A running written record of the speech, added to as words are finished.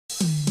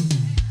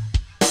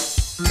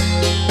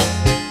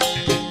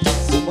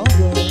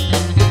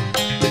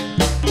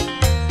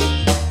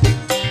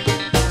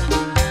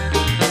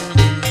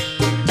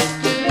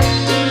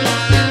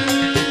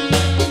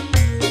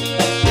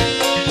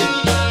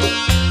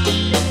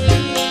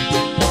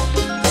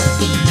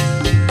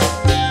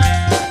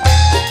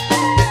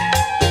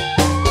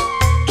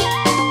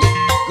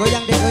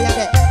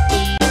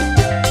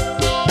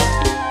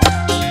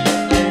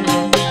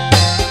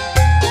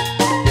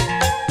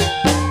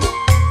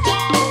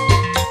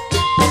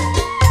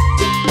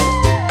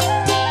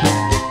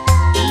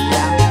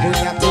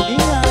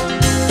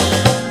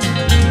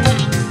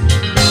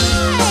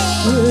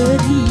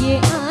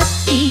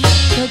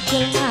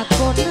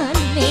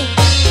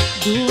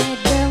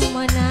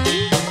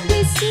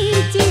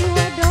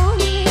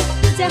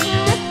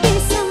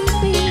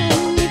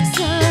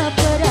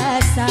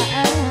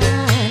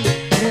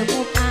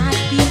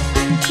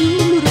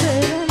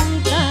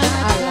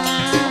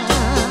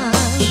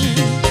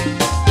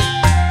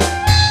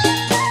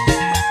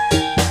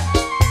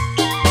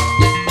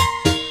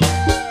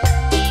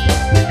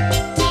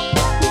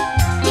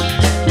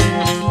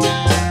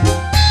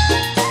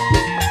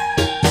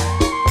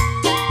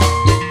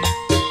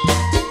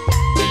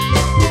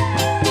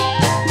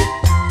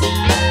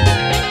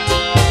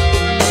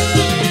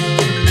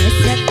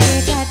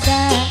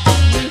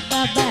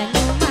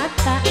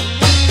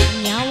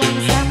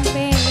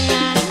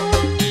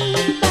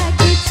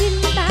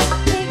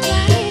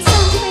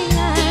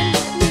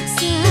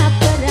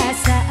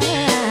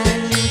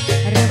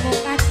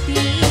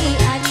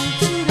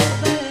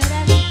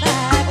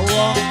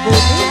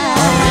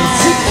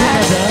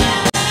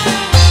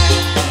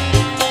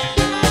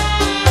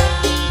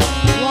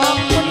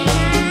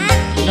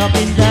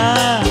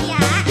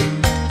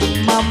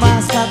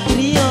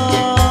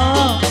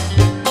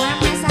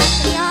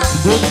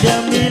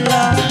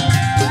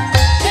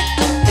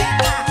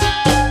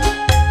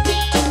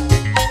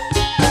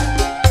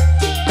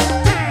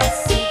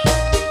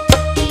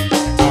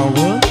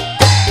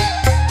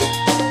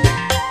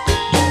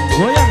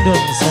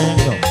dong, sayang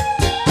dong.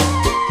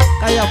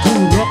 Kayak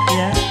buruk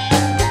ya.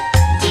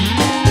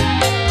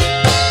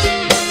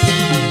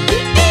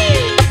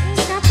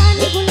 Kapan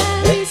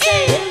bulan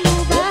sayangmu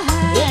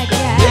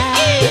bahagia,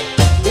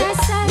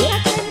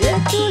 rasakan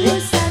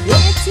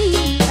ketulusannya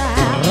cinta.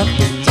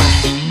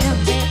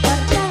 Nyampe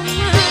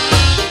pertama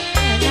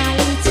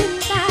kenali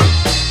cinta,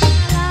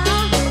 malah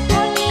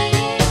oleh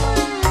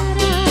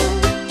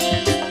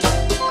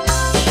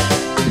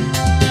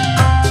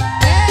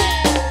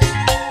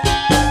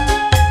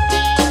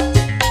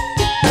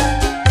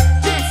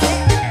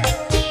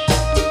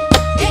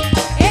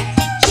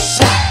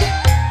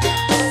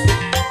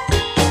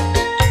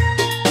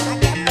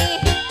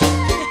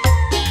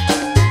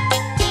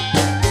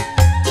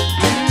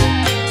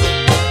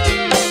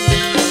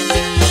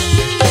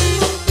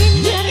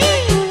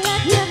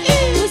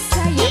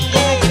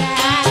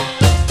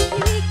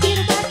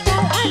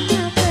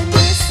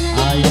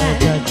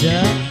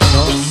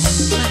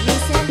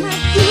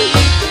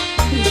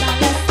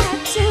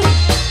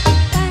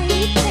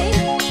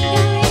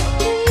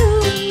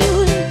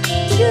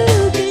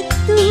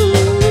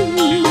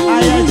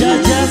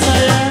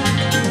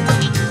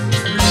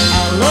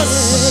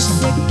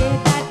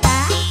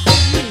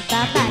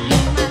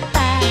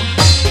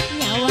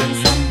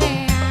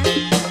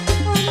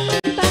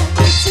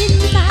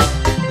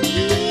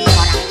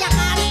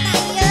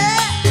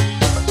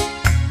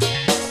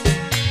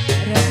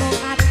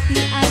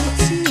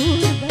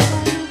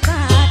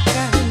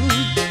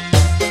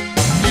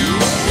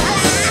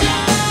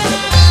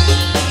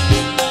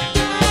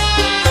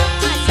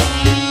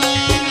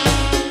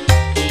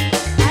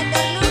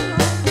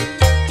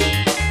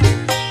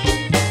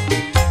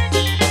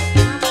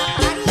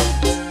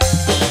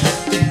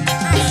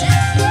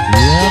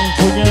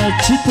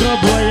Citra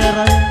Buaya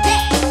Raya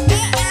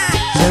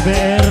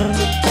CBR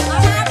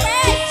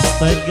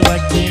Style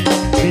Collecting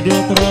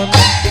Videotron.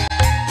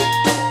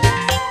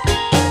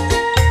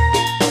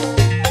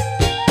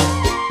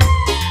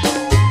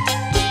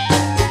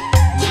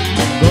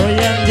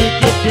 Goyang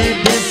dikit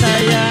dede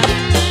sayang.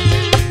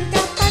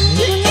 kapan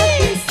bulan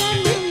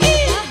bersamamu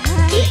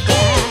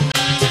bahagia,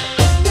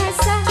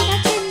 rasakan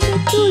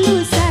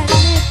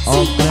ketulusannya cinta.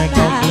 Oklek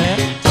oklek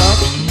cok.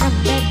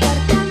 Nyampe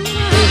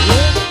pertama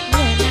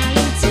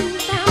kenali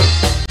cinta,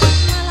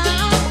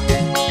 malah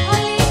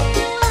oleh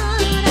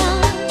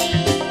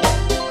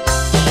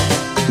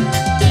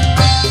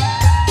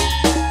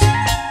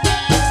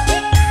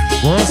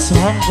Bos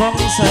Hongkong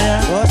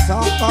sayang. Bos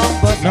Hongkong,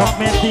 bos Nok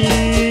Meti,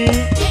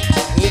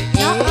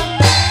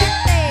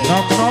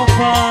 Nok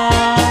Nova,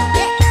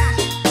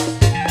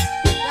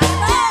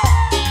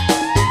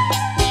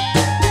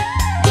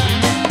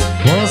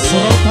 Bos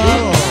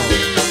Rotan.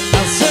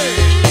 Asik.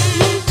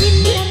 mungkin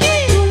dia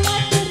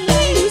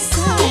terlalu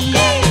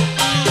sayang,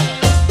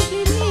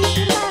 ini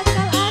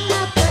bakal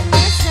anak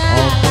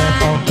penyesalan.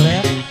 Oklek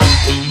oklek.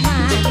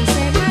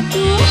 Manisnya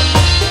madu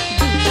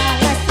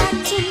dibalas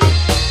racun,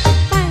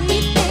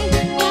 pahitnya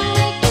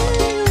wae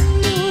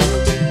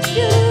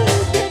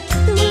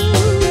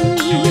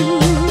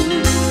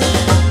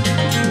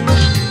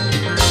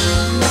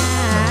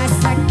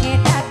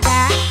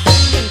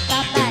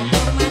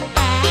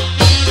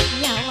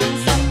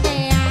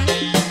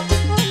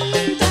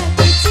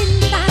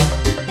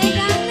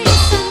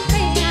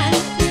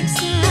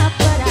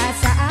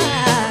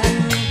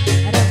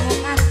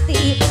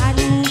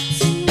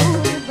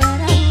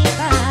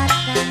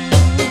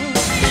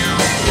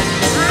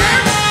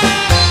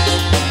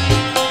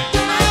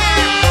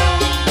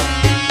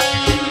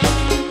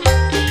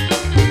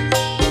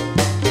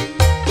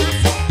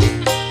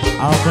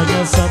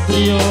Abahnya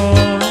Satrio,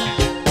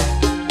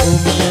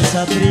 Uminya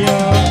Satrio.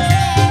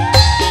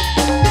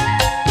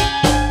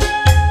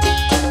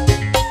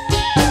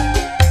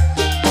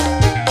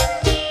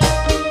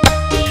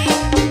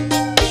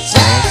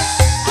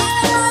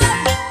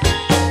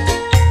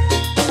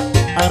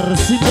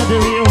 Arsinta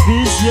Dewi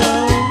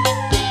official,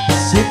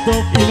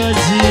 Siftop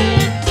IMAJI,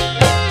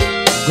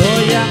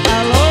 goyang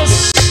alos.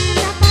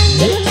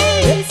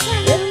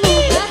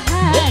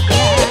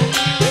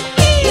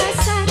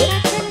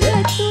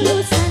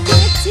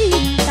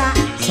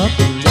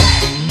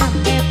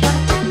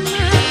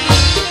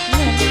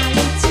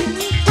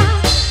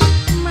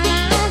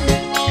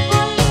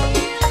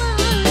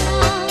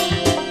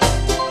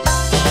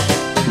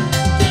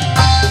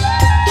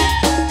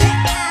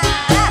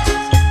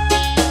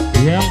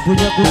 Yang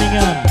punya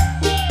Kuningan,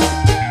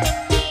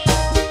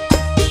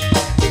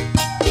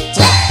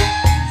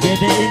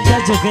 Dede Indah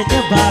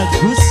jogetnya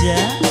bagus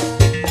ya,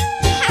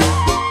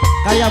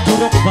 kayak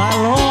buruk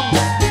balong.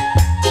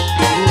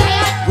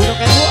 buruk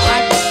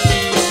kebuan.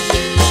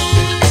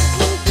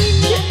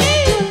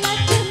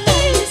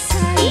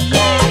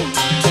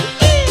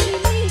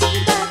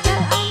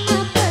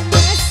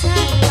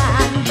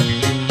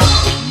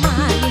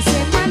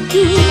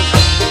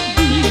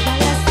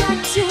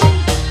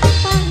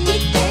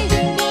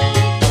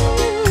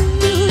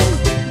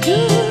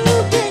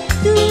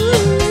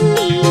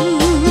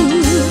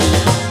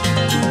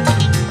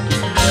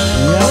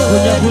 Yang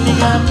punya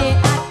Kuningan,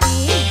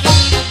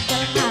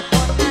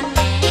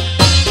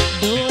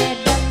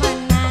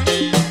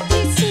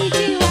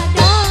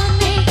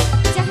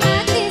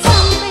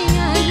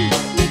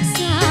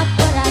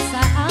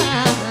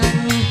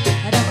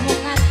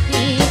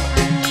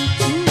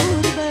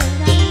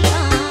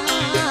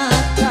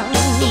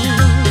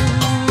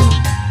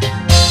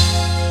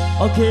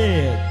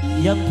 Oke,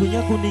 yang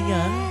punya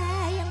kuningan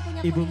Yang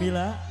punya Ibu kuningan.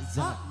 Mila Oh,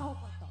 jangan mau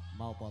foto.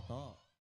 mau foto.